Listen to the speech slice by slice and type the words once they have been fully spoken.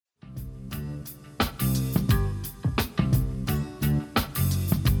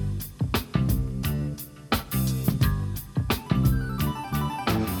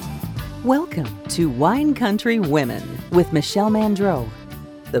Welcome to Wine Country Women with Michelle Mandreau,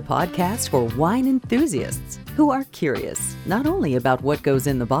 the podcast for wine enthusiasts who are curious not only about what goes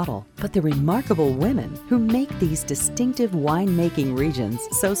in the bottle, but the remarkable women who make these distinctive winemaking regions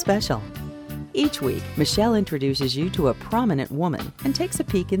so special. Each week, Michelle introduces you to a prominent woman and takes a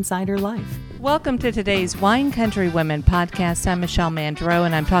peek inside her life. Welcome to today's Wine Country Women podcast. I'm Michelle Mandreau,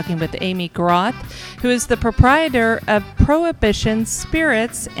 and I'm talking with Amy Groth, who is the proprietor of Prohibition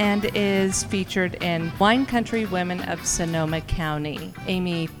Spirits and is featured in Wine Country Women of Sonoma County.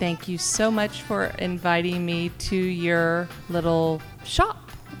 Amy, thank you so much for inviting me to your little shop.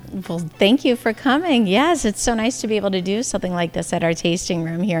 Well, thank you for coming. Yes, it's so nice to be able to do something like this at our tasting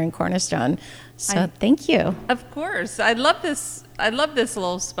room here in Cornerstone. So thank you. Of course. I love this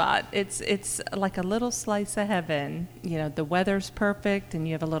little spot. It's like a little slice of heaven. You know, the weather's perfect and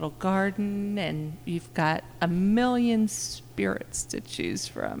you have a little garden and you've got a million spirits to choose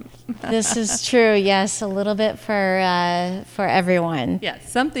from. This is true. Yes, a little bit for everyone. Yes,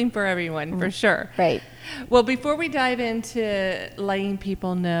 something for everyone, for sure. Right. Well, before we dive into letting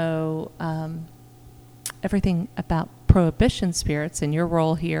people know everything about Prohibition Spirits and your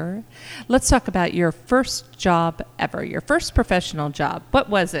role here, let's talk about your first job ever, your first professional job. What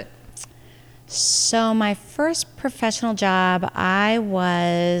was it? So my first professional job, I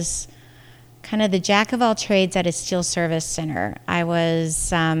was kind of the jack of all trades at a steel service center. I was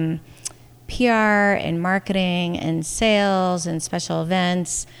PR and marketing and sales and special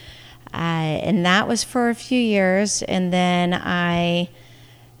events. And that was for a few years, and then I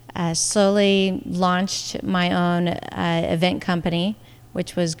slowly launched my own event company,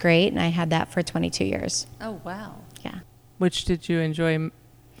 which was great, and I had that for 22 years. Oh, wow. Yeah. Which did you enjoy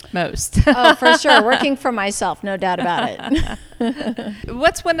most? Oh, for sure. Working for myself, no doubt about it.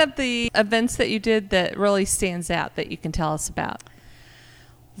 What's one of the events that you did that really stands out that you can tell us about?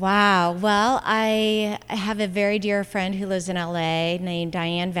 Wow. Well, I have a very dear friend who lives in LA named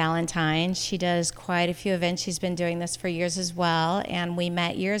Diane Valentine. She does quite a few events. She's been doing this for years as well. And we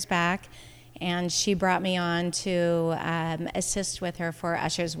met years back, and she brought me on to assist with her for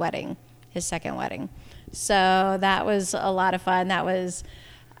Usher's wedding, his second wedding. So that was a lot of fun. That was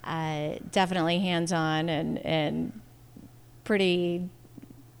definitely hands-on and pretty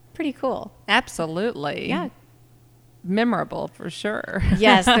cool. Absolutely. Yeah. Memorable for sure.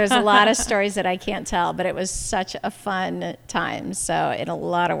 Yes, there's a lot of stories that I can't tell, but it was such a fun time. So and a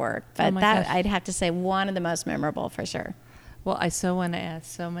lot of work, but that gosh. I'd have to say one of the most memorable for sure. Well, I so want to ask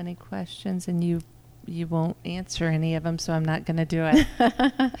so many questions, and you won't answer any of them, so I'm not going to do it.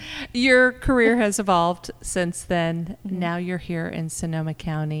 Your career has evolved since then. Mm-hmm. Now you're here in Sonoma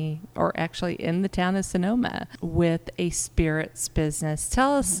County, or actually in the town of Sonoma, with a spirits business.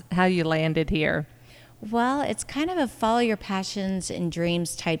 Tell us how you landed here. Well, it's kind of a follow your passions and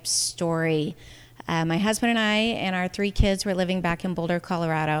dreams type story. My husband and I and our 3 kids were living back in Boulder,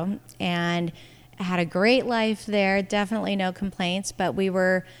 Colorado, and had a great life there. Definitely no complaints, but we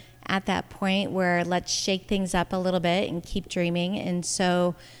were at that point where let's shake things up a little bit and keep dreaming. And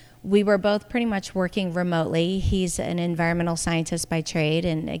so we were both pretty much working remotely. He's an environmental scientist by trade,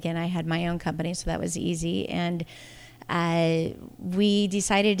 and again, I had my own company, so that was easy. And we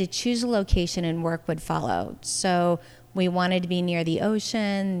decided to choose a location and work would follow. So we wanted to be near the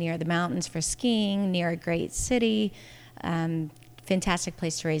ocean, near the mountains for skiing, near a great city, fantastic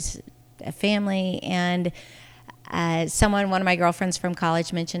place to raise a family. And one of my girlfriends from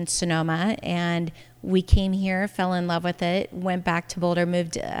college mentioned Sonoma, and we came here, fell in love with it, went back to Boulder,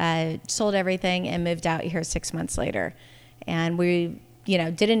 sold everything, and moved out here 6 months later. And we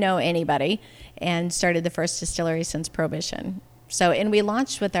didn't know anybody, and started the first distillery since Prohibition. And we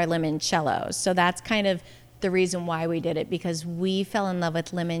launched with our limoncello. So that's kind of the reason why we did it, because we fell in love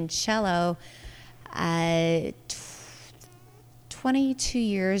with limoncello 22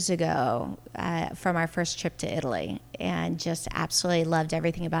 years ago from our first trip to Italy, and just absolutely loved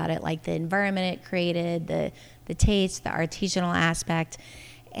everything about it, like the environment it created, the taste, the artisanal aspect.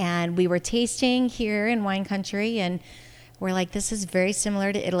 And we were tasting here in Wine Country, and we're like, this is very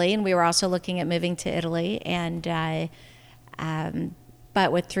similar to Italy, and we were also looking at moving to Italy, and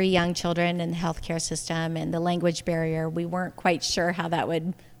but with 3 young children and the healthcare system and the language barrier, we weren't quite sure how that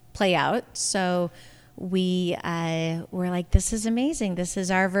would play out. So we were like, this is amazing. This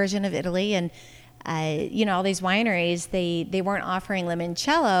is our version of Italy, and all these wineries, they weren't offering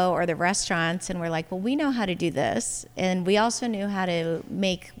limoncello, or the restaurants, and we're like, well, we know how to do this, and we also knew how to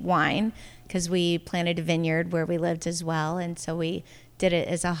make wine, because we planted a vineyard where we lived as well, and so we did it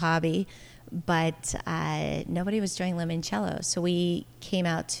as a hobby. But nobody was doing limoncello, so we came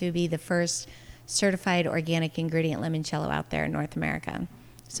out to be the first certified organic ingredient limoncello out there in North America.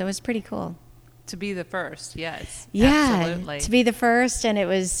 So it was pretty cool. To be the first, yes. Yeah, absolutely. to be the first, and it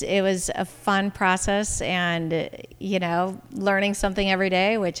was a fun process, and learning something every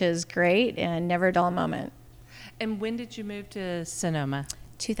day, which is great, and never a dull moment. And when did you move to Sonoma?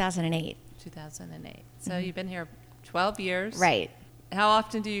 2008. 2008. So you've been here 12 years. Right. How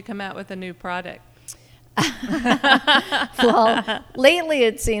often do you come out with a new product? Well, lately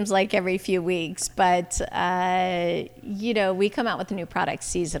it seems like every few weeks, but we come out with a new product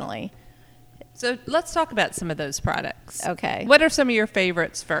seasonally. So let's talk about some of those products. Okay. What are some of your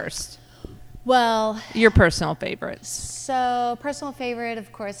favorites first? Well, Your personal favorites. so personal favorite,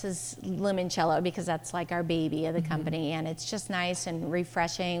 of course, is limoncello, because that's like our baby of the company, and it's just nice and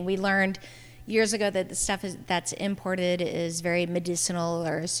refreshing. We learned years ago that the stuff that's imported is very medicinal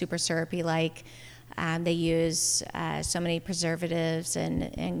or super syrupy like. They use so many preservatives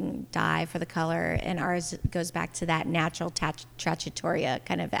and dye for the color, and ours goes back to that natural Trachetoria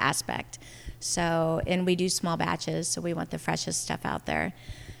kind of aspect. So, and we do small batches, so we want the freshest stuff out there.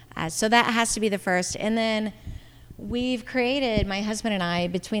 So that has to be the first. And then we've created, my husband and I,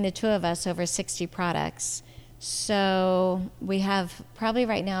 between the two of us, over 60 products. So we have probably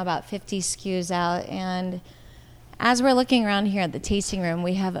right now about 50 SKUs out, and as we're looking around here at the tasting room,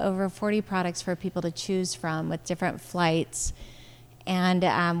 we have over 40 products for people to choose from with different flights. And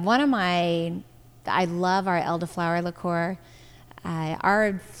I love our elderflower liqueur.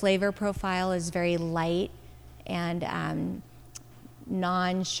 Our flavor profile is very light and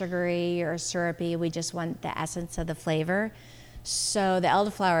non-sugary or syrupy. We just want the essence of the flavor. So the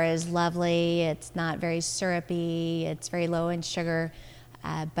elderflower is lovely. It's not very syrupy. It's very low in sugar.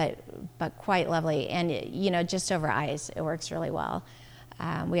 But quite lovely, and just over ice, it works really well.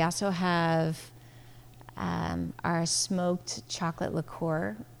 We also have our smoked chocolate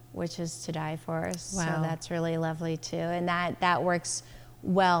liqueur, which is to die for. Wow. So that's really lovely too, and that works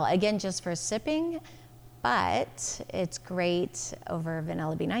well. Again, just for sipping, but it's great over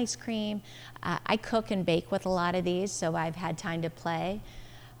vanilla bean ice cream. I cook and bake with a lot of these, so I've had time to play.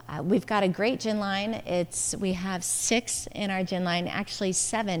 We've got a great gin line. We have 6 in our gin line, actually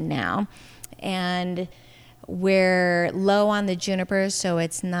 7 now. And we're low on the juniper, so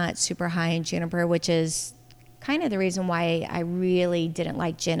it's not super high in juniper, which is kind of the reason why I really didn't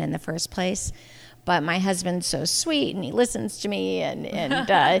like gin in the first place. But my husband's so sweet, and he listens to me, and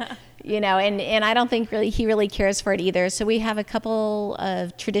I don't think he really cares for it either. So we have a couple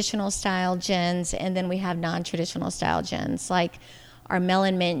of traditional style gins, and then we have non-traditional style gins, like our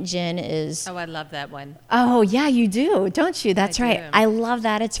melon mint gin is... Oh, I love that one. Oh, yeah, you do, don't you? That's right. do. I love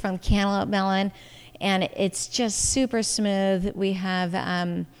that. It's from Cantaloupe Melon, and it's just super smooth. We have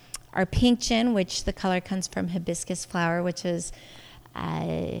our pink gin, which the color comes from hibiscus flower, which is,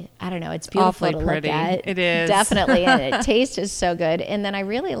 I don't know, it's beautiful Awfully to pretty. look at. It is. Definitely, and it taste is so good. And then I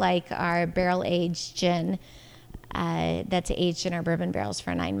really like our barrel-aged gin that's aged in our bourbon barrels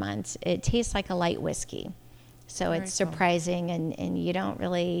for 9 months. It tastes like a light whiskey. So Very it's cool. surprising, and you don't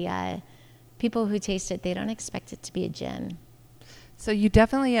really, people who taste it, they don't expect it to be a gin. So you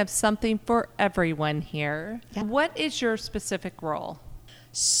definitely have something for everyone here. Yeah. What is your specific role?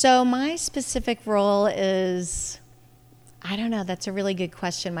 So my specific role is, I don't know, that's a really good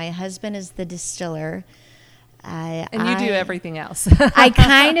question. My husband is the distiller. And you do everything else. I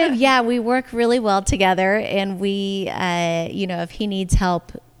kind of, we work really well together, and we, if he needs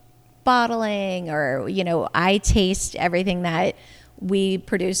help bottling, or I taste everything that we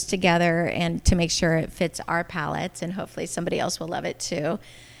produce together, and to make sure it fits our palates, and hopefully somebody else will love it too.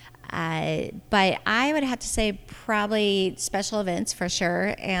 But I would have to say probably special events for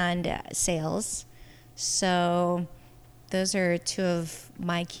sure, and sales. So those are 2 of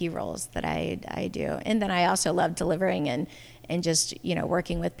my key roles that I do. And then I also love delivering and just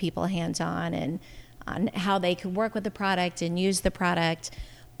working with people hands-on, and on how they can work with the product and use the product.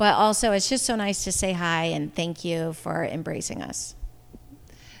 But also, it's just so nice to say hi and thank you for embracing us.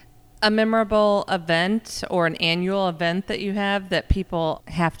 A memorable event or an annual event that you have that people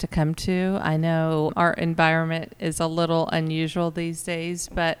have to come to? I know our environment is a little unusual these days,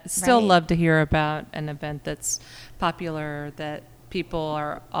 but still Right. love to hear about an event that's popular that people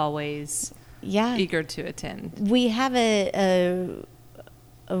are always eager to attend. We have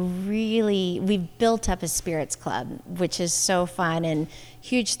we've built up a spirits club, which is so fun, and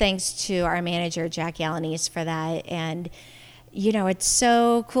huge thanks to our manager, Jack Alanis, for that. And, it's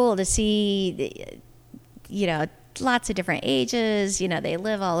so cool to see, lots of different ages, they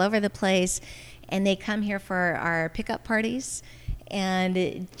live all over the place, and they come here for our pickup parties.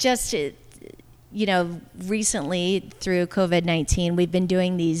 And recently through COVID-19, we've been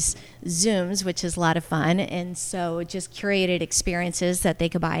doing these Zooms, which is a lot of fun. And so just curated experiences that they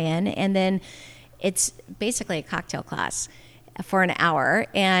could buy in. And then it's basically a cocktail class for an hour.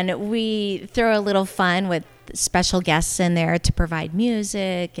 And we throw a little fun with special guests in there to provide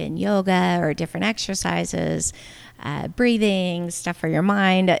music and yoga or different exercises, breathing, stuff for your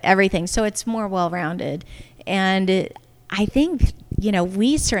mind, everything. So it's more well-rounded. And I think,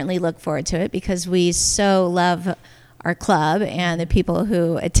 we certainly look forward to it because we so love our club and the people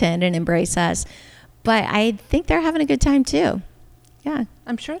who attend and embrace us. But I think they're having a good time too. Yeah.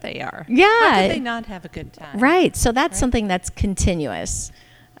 I'm sure they are. Yeah. How could they not have a good time? Right. So that's something that's continuous,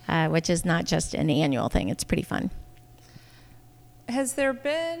 which is not just an annual thing. It's pretty fun. Has there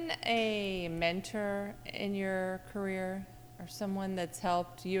been a mentor in your career or someone that's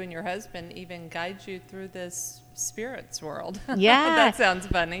helped you and your husband even guide you through this spirits world? Yeah. That sounds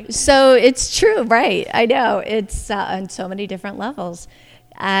funny. So it's true, right? I know. It's on so many different levels.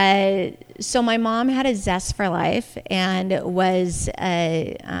 So my mom had a zest for life and was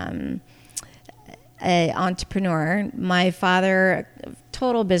an entrepreneur. My father,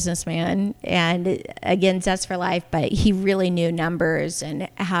 total businessman, and again, zest for life, but he really knew numbers and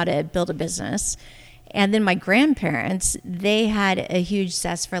how to build a business. And then my grandparents, they had a huge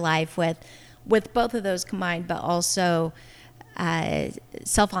zest for life with both of those combined, but also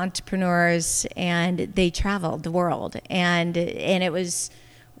self-entrepreneurs, and they traveled the world. And it was,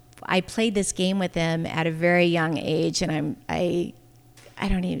 I played this game with them at a very young age, and I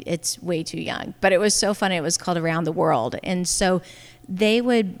don't even, it's way too young, but it was so fun. It was called Around the World. And so they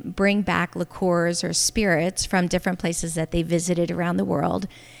would bring back liqueurs or spirits from different places that they visited around the world.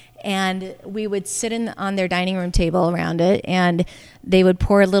 And we would sit on their dining room table around it, and they would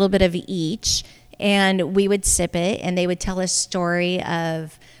pour a little bit of each, and we would sip it, and they would tell a story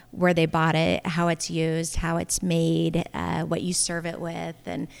of where they bought it, how it's used, how it's made, what you serve it with,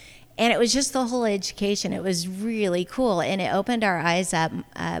 and it was just the whole education. It was really cool, and it opened our eyes up,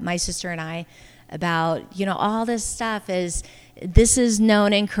 my sister and I, about, all this stuff this is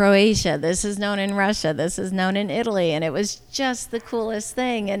known in Croatia, this is known in Russia, this is known in Italy, and it was just the coolest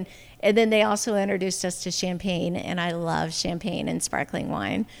thing. And then they also introduced us to champagne, and I love champagne and sparkling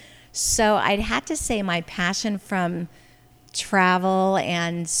wine. So I'd have to say my passion from travel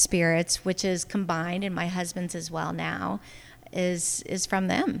and spirits, which is combined, and my husband's as well now, is from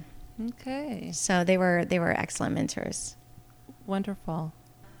them. Okay. So they were excellent mentors. Wonderful.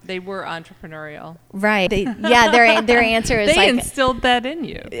 They were entrepreneurial. Right. Their answer is they instilled that in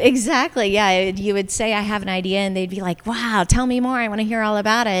you. Exactly. Yeah. You would say, I have an idea, and they'd be like, wow, tell me more. I want to hear all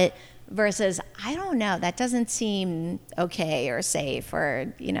about it. Versus, I don't know, that doesn't seem okay or safe,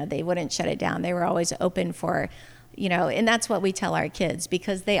 or, they wouldn't shut it down. They were always open for, and that's what we tell our kids,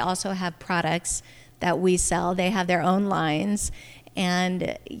 because they also have products that we sell. They have their own lines.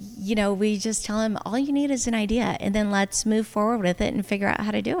 And, we just tell them, all you need is an idea, and then let's move forward with it and figure out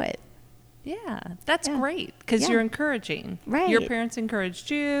how to do it. Yeah, that's great, because you're encouraging. Right. Your parents encouraged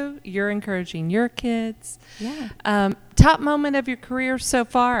you. You're encouraging your kids. Yeah. Top moment of your career so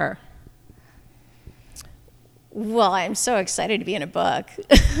far? Well, I'm so excited to be in a book.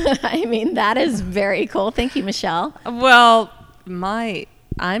 I mean, that is very cool. Thank you, Michelle. Well,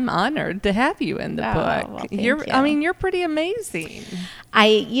 I'm honored to have you in the book. Well, thank you. You're pretty amazing.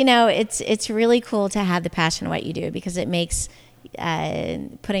 It's really cool to have the passion of what you do, because it makes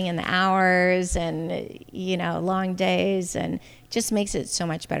putting in the hours and, long days, and just makes it so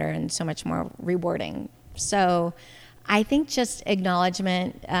much better and so much more rewarding. So I think just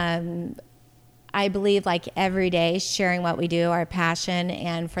acknowledgement, I believe, like, every day sharing what we do, our passion,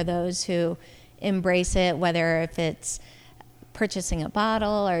 and for those who embrace it, whether if it's purchasing a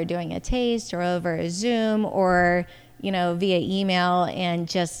bottle or doing a taste or over a Zoom or, via email, and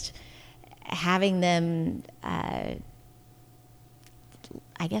just having them, I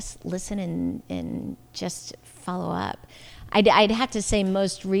guess, listen and just follow up. I'd have to say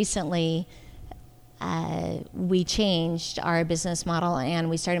most recently, we changed our business model, and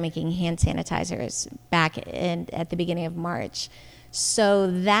we started making hand sanitizers back at the beginning of March. So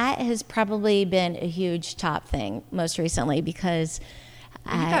that has probably been a huge top thing most recently, because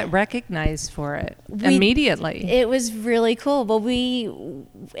you got recognized for it immediately. It was really cool. Well,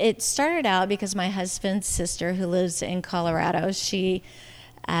 it started out because my husband's sister, who lives in Colorado, she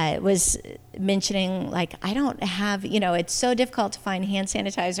was mentioning, like, I don't have, it's so difficult to find hand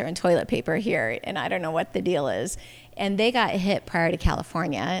sanitizer and toilet paper here, and I don't know what the deal is. And they got hit prior to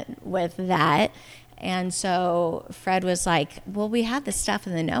California with that. And so Fred was like, well, we have the stuff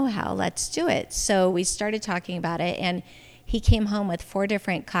and the know-how, let's do it. So we started talking about it, and he came home with 4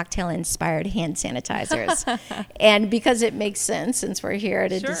 different cocktail-inspired hand sanitizers. And because it makes sense since we're here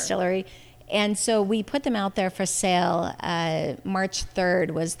at a distillery. And so we put them out there for sale. March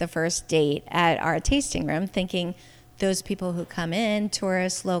 3rd was the first date at our tasting room, thinking those people who come in,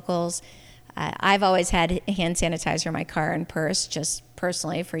 tourists, locals. I've always had hand sanitizer in my car and purse, just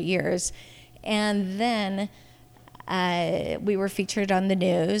personally for years. And then we were featured on the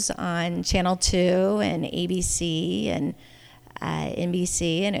news on Channel 2 and ABC and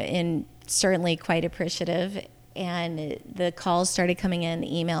NBC, and certainly quite appreciative. And the calls started coming in, the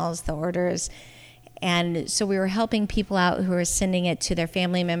emails, the orders. And so we were helping people out who were sending it to their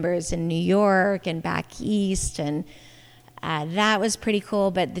family members in New York and back east. And that was pretty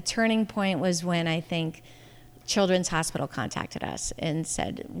cool. But the turning point was when I think Children's Hospital contacted us and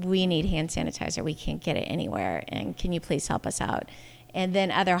said, we need hand sanitizer. We can't get it anywhere. And can you please help us out? And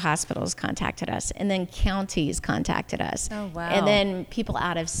then other hospitals contacted us. And then counties contacted us. Oh, wow. And then people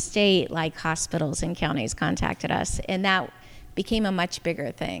out of state, like hospitals and counties, contacted us. And that became a much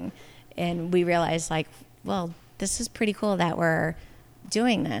bigger thing. And we realized, like, well, this is pretty cool that we're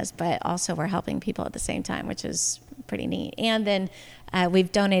doing this, but also we're helping people at the same time, which is pretty neat. And then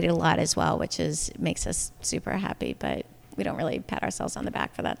we've donated a lot as well, which makes us super happy. But we don't really pat ourselves on the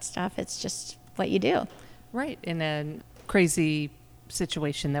back for that stuff. It's just what you do. Right. In a crazy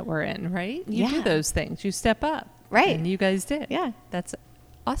situation that we're in, right? You do those things. You step up. Right. And you guys did. Yeah. That's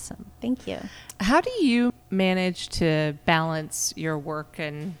awesome. Thank you. How do you manage to balance your work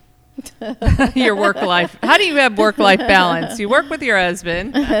and your work life? How do you have work-life balance? You work with your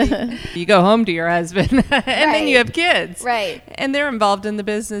husband. You go home to your husband. And then you have kids. Right. And they're involved in the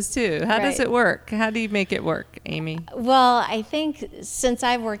business too. How does Right. it work? How do you make it work, Amy? Well, I think since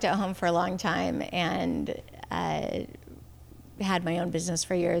I've worked at home for a long time and had my own business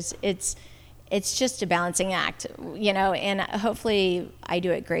for years, it's just a balancing act, and hopefully I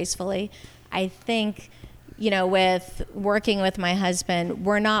do it gracefully. I think, with working with my husband,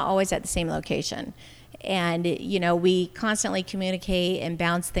 we're not always at the same location. And, we constantly communicate and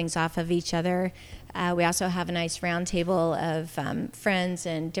bounce things off of each other. We also have a nice round table of friends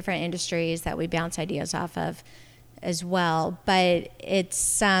in different industries that we bounce ideas off of as well. But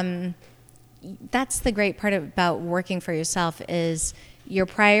it's that's the great part about working for yourself is your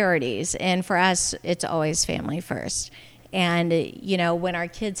priorities. And for us, it's always family first. And, when our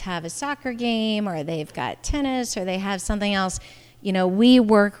kids have a soccer game or they've got tennis or they have something else, we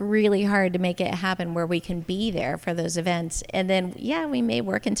work really hard to make it happen where we can be there for those events. And then, we may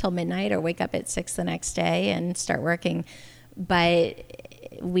work until midnight or wake up at 6 the next day and start working. But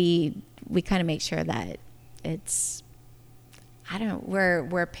we kind of make sure that it's,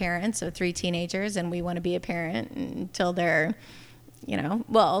 we're parents of 3 teenagers and we want to be a parent until they're,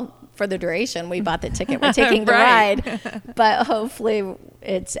 for the duration. We bought the ticket, we're taking the ride, but hopefully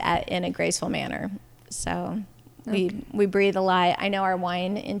it's in a graceful manner. So we breathe a lot. I know our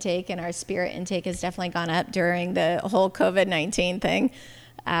wine intake and our spirit intake has definitely gone up during the whole COVID-19 thing.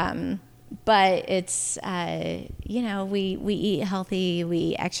 But it's, we eat healthy,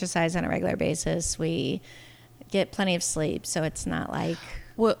 we exercise on a regular basis, we get plenty of sleep, so it's not like...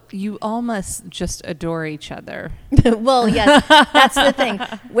 Well, you all must just adore each other. Well, yes, that's the thing.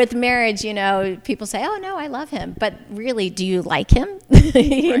 With marriage, people say, oh, no, I love him. But really, do you like him?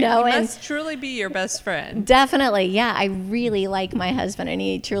 He must truly be your best friend. Definitely, yeah. I really like my husband, and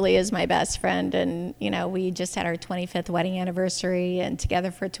he truly is my best friend. And, we just had our 25th wedding anniversary and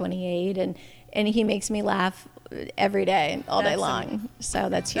together for 28. And he makes me laugh every day, all day long. So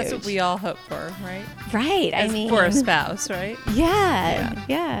that's huge. That's what we all hope for, right? Right. For a spouse, right? Yeah.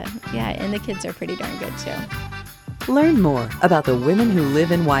 And the kids are pretty darn good, too. Learn more about the women who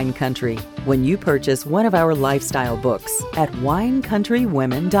live in wine country when you purchase one of our lifestyle books at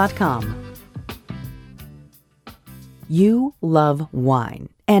winecountrywomen.com. You love wine,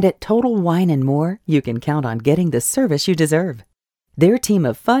 and at Total Wine & More, you can count on getting the service you deserve. Their team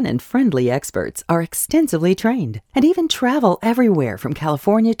of fun and friendly experts are extensively trained and even travel everywhere from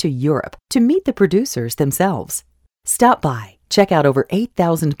California to Europe to meet the producers themselves. Stop by, check out over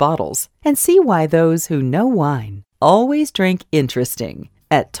 8,000 bottles, and see why those who know wine always drink interesting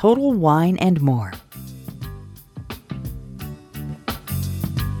at Total Wine & More.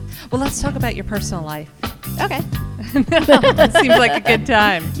 Well, let's talk about your personal life. Okay. It seems like a good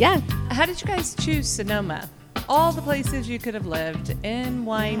time. Yeah. How did you guys choose Sonoma? All the places you could have lived in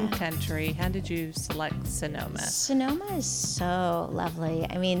wine country. How did you select Sonoma? Sonoma is so lovely.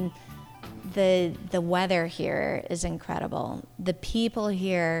 I mean, the weather here is incredible. The people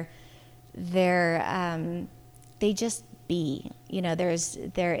here, they just be.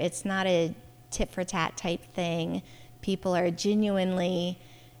 It's not a tit for tat type thing. People are genuinely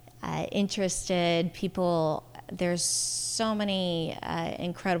interested. There's so many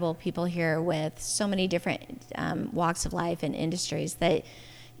incredible people here with so many different walks of life and industries that,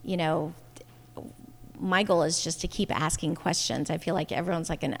 my goal is just to keep asking questions. I feel like everyone's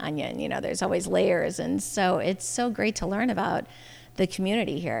like an onion, there's always layers. And so it's so great to learn about the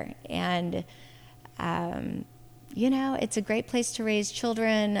community here. And, it's a great place to raise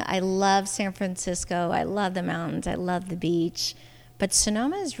children. I love San Francisco. I love the mountains. I love the beach. But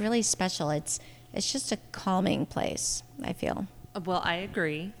Sonoma is really special. It's just a calming place, I feel. Well, I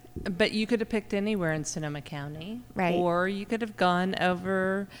agree. But you could have picked anywhere in Sonoma County. Right. Or you could have gone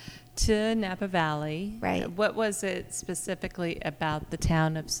over to Napa Valley. Right. What was it specifically about the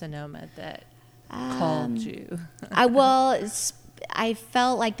town of Sonoma that called you? I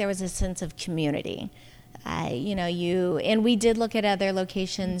felt like there was a sense of community. And we did look at other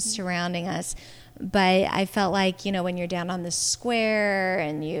locations surrounding us, but I felt like, when you're down on the square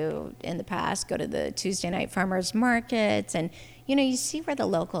and you, in the past, go to the Tuesday night farmers markets and, you see where the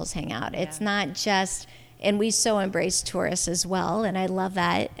locals hang out. Yeah. It's not just, and we so embrace tourists as well, and I love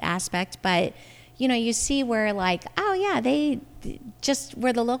that aspect, but, you see where like, oh yeah, they just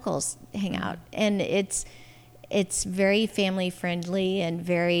where the locals hang out. And it's very family friendly and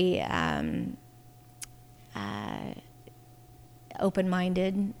very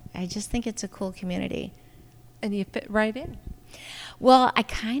open-minded. I just think it's a cool community. And you fit right in. Well, I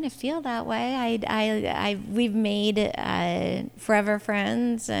kind of feel that way. We've made forever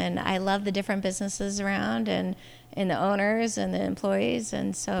friends, and I love the different businesses around and the owners and the employees,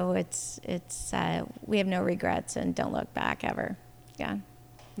 and so it's we have no regrets and don't look back ever. Yeah.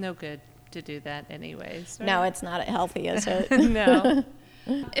 No good to do that anyways. Right? No, it's not healthy, is it? No.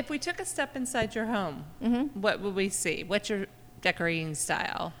 If we took a step inside your home, what would we see? What's your decorating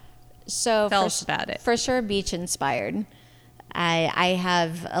style? So tell us about it. For sure, beach inspired. I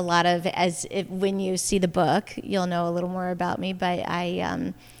have a lot of, when you see the book, you'll know a little more about me, but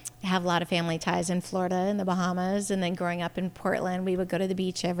I have a lot of family ties in Florida and the Bahamas, and then growing up in Portland, we would go to the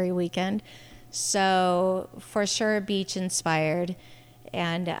beach every weekend. So for sure, beach inspired,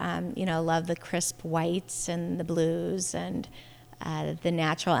 and love the crisp whites and the blues and the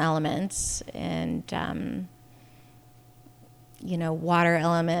natural elements and water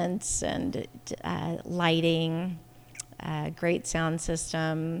elements and lighting. Great sound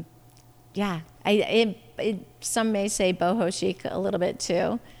system. Yeah, some may say boho chic a little bit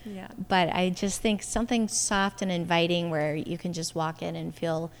too. Yeah. But I just think something soft and inviting where you can just walk in and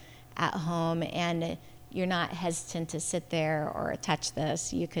feel at home, and you're not hesitant to sit there or touch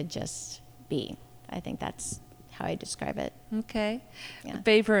this. You could just be. I think that's how I describe it. Okay. Yeah.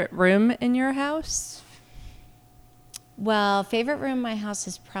 Favorite room in your house? Well, favorite room in my house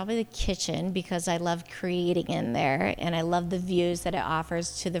is probably the kitchen because I love creating in there, and I love the views that it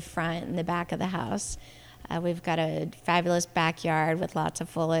offers to the front and the back of the house. We've got a fabulous backyard with lots of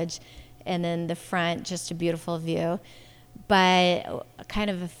foliage, and then the front, just a beautiful view. But kind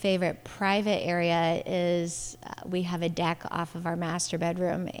of a favorite private area is we have a deck off of our master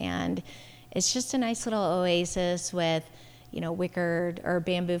bedroom, and it's just a nice little oasis with, wicker or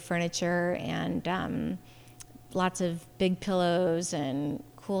bamboo furniture and lots of big pillows and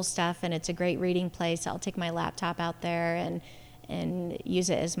cool stuff, and it's a great reading place. I'll take my laptop out there and use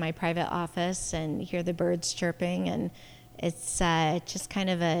it as my private office and hear the birds chirping, and it's just kind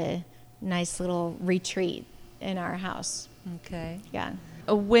of a nice little retreat in our house. Okay. Yeah.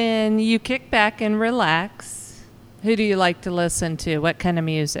 When you kick back and relax, who do you like to listen to? What kind of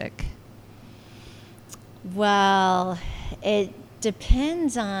music? Well, it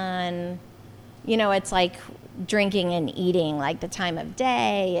depends on, it's like drinking and eating, like the time of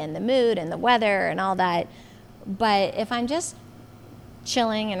day and the mood and the weather and all that. But if I'm just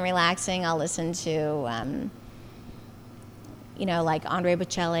chilling and relaxing, I'll listen to, like Andre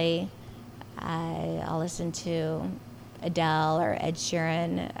Bocelli. I'll listen to Adele or Ed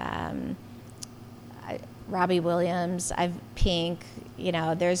Sheeran, Robbie Williams. Pink.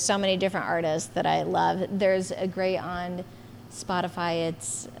 There's so many different artists that I love. There's a great on Spotify.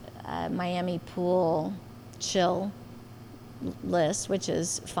 It's Miami Pool Chill list, which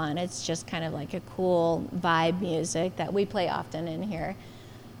is fun. It's just kind of like a cool vibe music that we play often in here.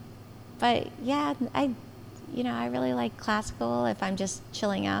 But yeah, I really like classical if I'm just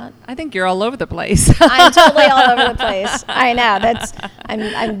chilling out. I think you're all over the place. I'm totally all over the place. I know.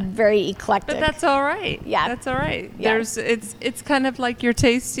 I'm very eclectic. But that's all right. Yeah. That's all right. Yeah. It's kind of like your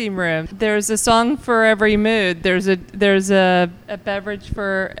tasting room. There's a song for every mood. There's a beverage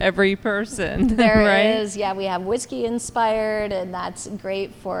for every person. There right? is. Yeah, we have whiskey inspired, and that's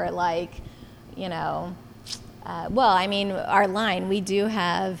great for Well, I mean, our line, we do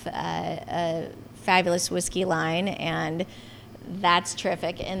have a fabulous whiskey line, and that's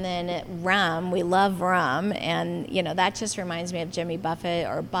terrific. And then rum, we love rum, and that just reminds me of Jimmy Buffett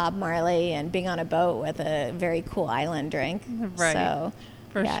or Bob Marley and being on a boat with a very cool island drink. Right. So,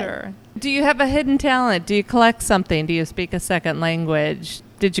 For sure. Do you have a hidden talent? Do you collect something? Do you speak a second language?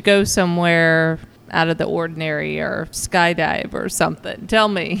 Did you go somewhere out of the ordinary or skydive or something? Tell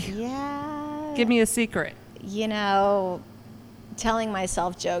me. Yeah. Give me a secret. Telling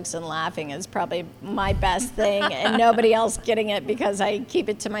myself jokes and laughing is probably my best thing, and nobody else getting it because I keep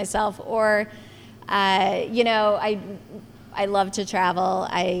it to myself. Or, I love to travel.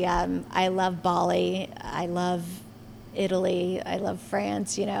 I love Bali. I love Italy. I love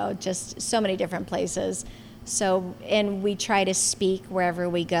France. Just so many different places. So, and we try to speak wherever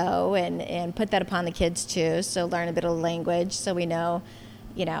we go, and put that upon the kids too. So learn a bit of language so we know.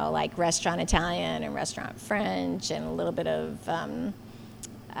 Like restaurant Italian and restaurant French, and a little bit of,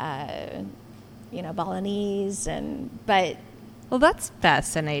 Balinese, Well, that's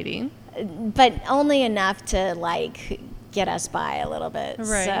fascinating. but only enough to get us by a little bit.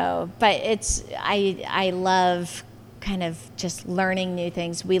 Right. So, but I love kind of just learning new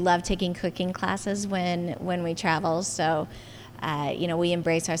things. We love taking cooking classes when we travel. So, we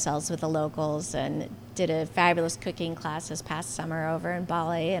embrace ourselves with the locals, and did a fabulous cooking class this past summer over in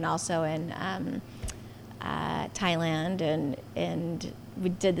Bali, and also in Thailand, and we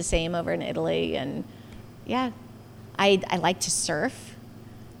did the same over in Italy. And I like to surf,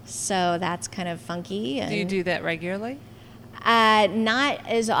 so that's kind of funky. And Do you do that regularly? Not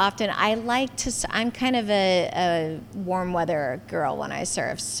as often. I'm kind of a warm weather girl when I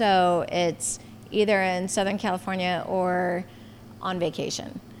surf, so it's either in Southern California or on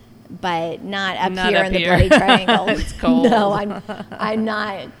vacation, but not up here in the Bloody Triangle. It's cold. No, I'm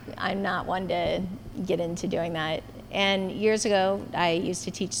not one to get into doing that. And years ago, I used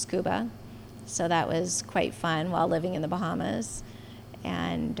to teach scuba, so that was quite fun while living in the Bahamas.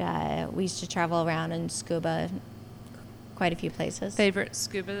 And we used to travel around and scuba quite a few places. Favorite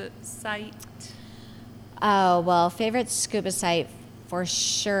scuba site? Oh, well, favorite scuba site for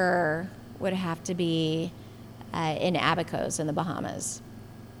sure would have to be in Abacos in the Bahamas.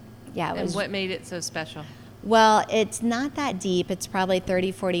 Yeah. And what made it so special? Well, it's not that deep. It's probably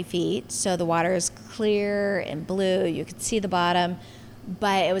 30, 40 feet. So the water is clear and blue. You could see the bottom.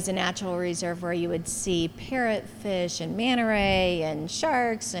 But it was a natural reserve where you would see parrotfish and manta ray and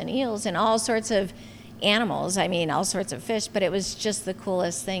sharks and eels and all sorts of animals. I mean, all sorts of fish. But it was just the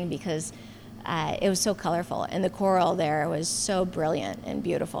coolest thing because it was so colorful. And the coral there was so brilliant and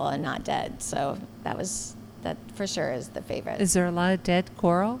beautiful and not dead. So that for sure is the favorite. Is there a lot of dead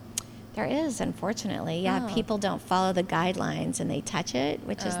coral? There is, unfortunately. Yeah, Oh. People don't follow the guidelines and they touch it,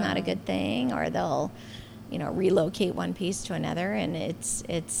 which is not a good thing, or they'll, relocate one piece to another, and it's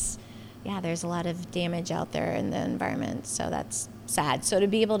there's a lot of damage out there in the environment, so that's sad. So to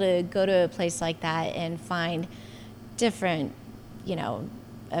be able to go to a place like that and find different,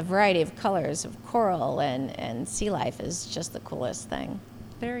 a variety of colors of coral and sea life is just the coolest thing.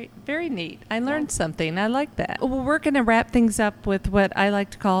 Very, very neat. I learned something. I like that. Well, we're going to wrap things up with what I like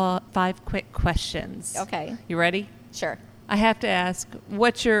to call 5 quick questions. Okay. You ready? Sure. I have to ask,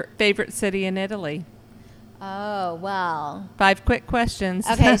 what's your favorite city in Italy? Oh, well. 5 quick questions.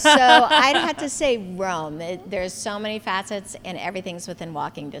 Okay, so I'd have to say Rome. There's so many facets, and everything's within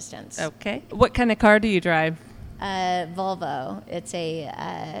walking distance. Okay. What kind of car do you drive? Volvo. It's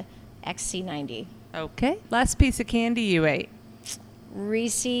a XC90. Okay. Last piece of candy you ate?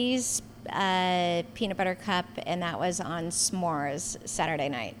 Reese's peanut butter cup, and that was on s'mores Saturday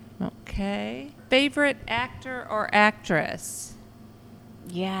night. Okay. Favorite actor or actress?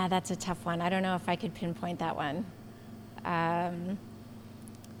 Yeah, that's a tough one. I don't know if I could pinpoint that one.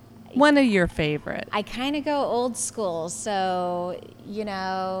 One of your favorites. I kind of go old school, so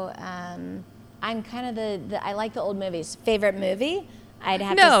I'm kind of the I like the old movies. Favorite movie? I'd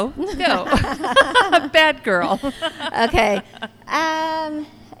have No. Bad girl. Okay. I'm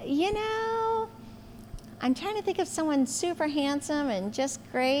trying to think of someone super handsome and just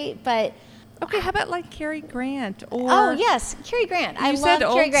great, but Okay, how about like Cary Grant? Or oh yes, Cary Grant. I You said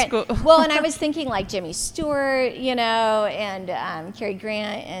love Cary old Grant. school. Well, and I was thinking like Jimmy Stewart, and Cary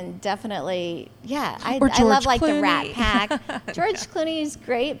Grant, and definitely I Or love George like the Rat Clooney. Pack. George Clooney's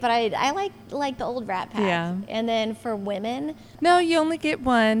great, but I like the old Rat Pack. Yeah. And then for women, No, you only get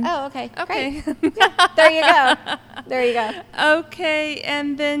one. oh okay, Okay. great. There you go. There you go. Okay,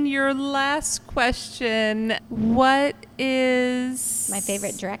 and then your last question. What is My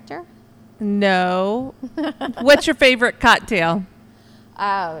favorite director? No. What's your favorite cocktail?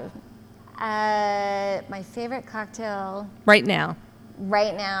 Oh, My favorite cocktail Right now.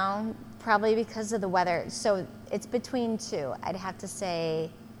 right now, probably because of the weather. So it's between two. I'd have to say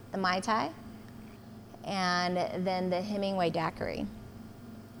the Mai Tai and then the Hemingway Daiquiri.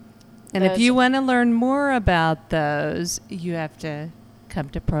 And if you want to learn more about those, you have to come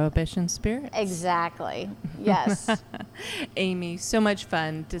to Prohibition Spirits. Exactly. Yes. Amy, so much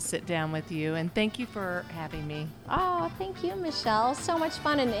fun to sit down with you, and thank you for having me. Oh, thank you, Michelle. So much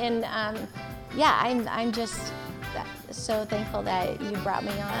fun, and yeah, I'm just so thankful that you brought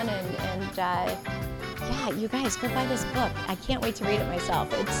me on, and yeah, you guys go buy this book. I can't wait to read it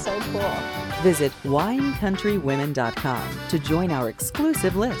myself. It's so cool. Visit winecountrywomen.com to join our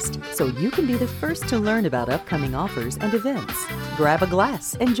exclusive list so you can be the first to learn about upcoming offers and events. Grab a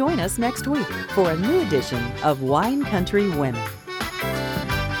glass and join us next week for a new edition of Wine Country Women.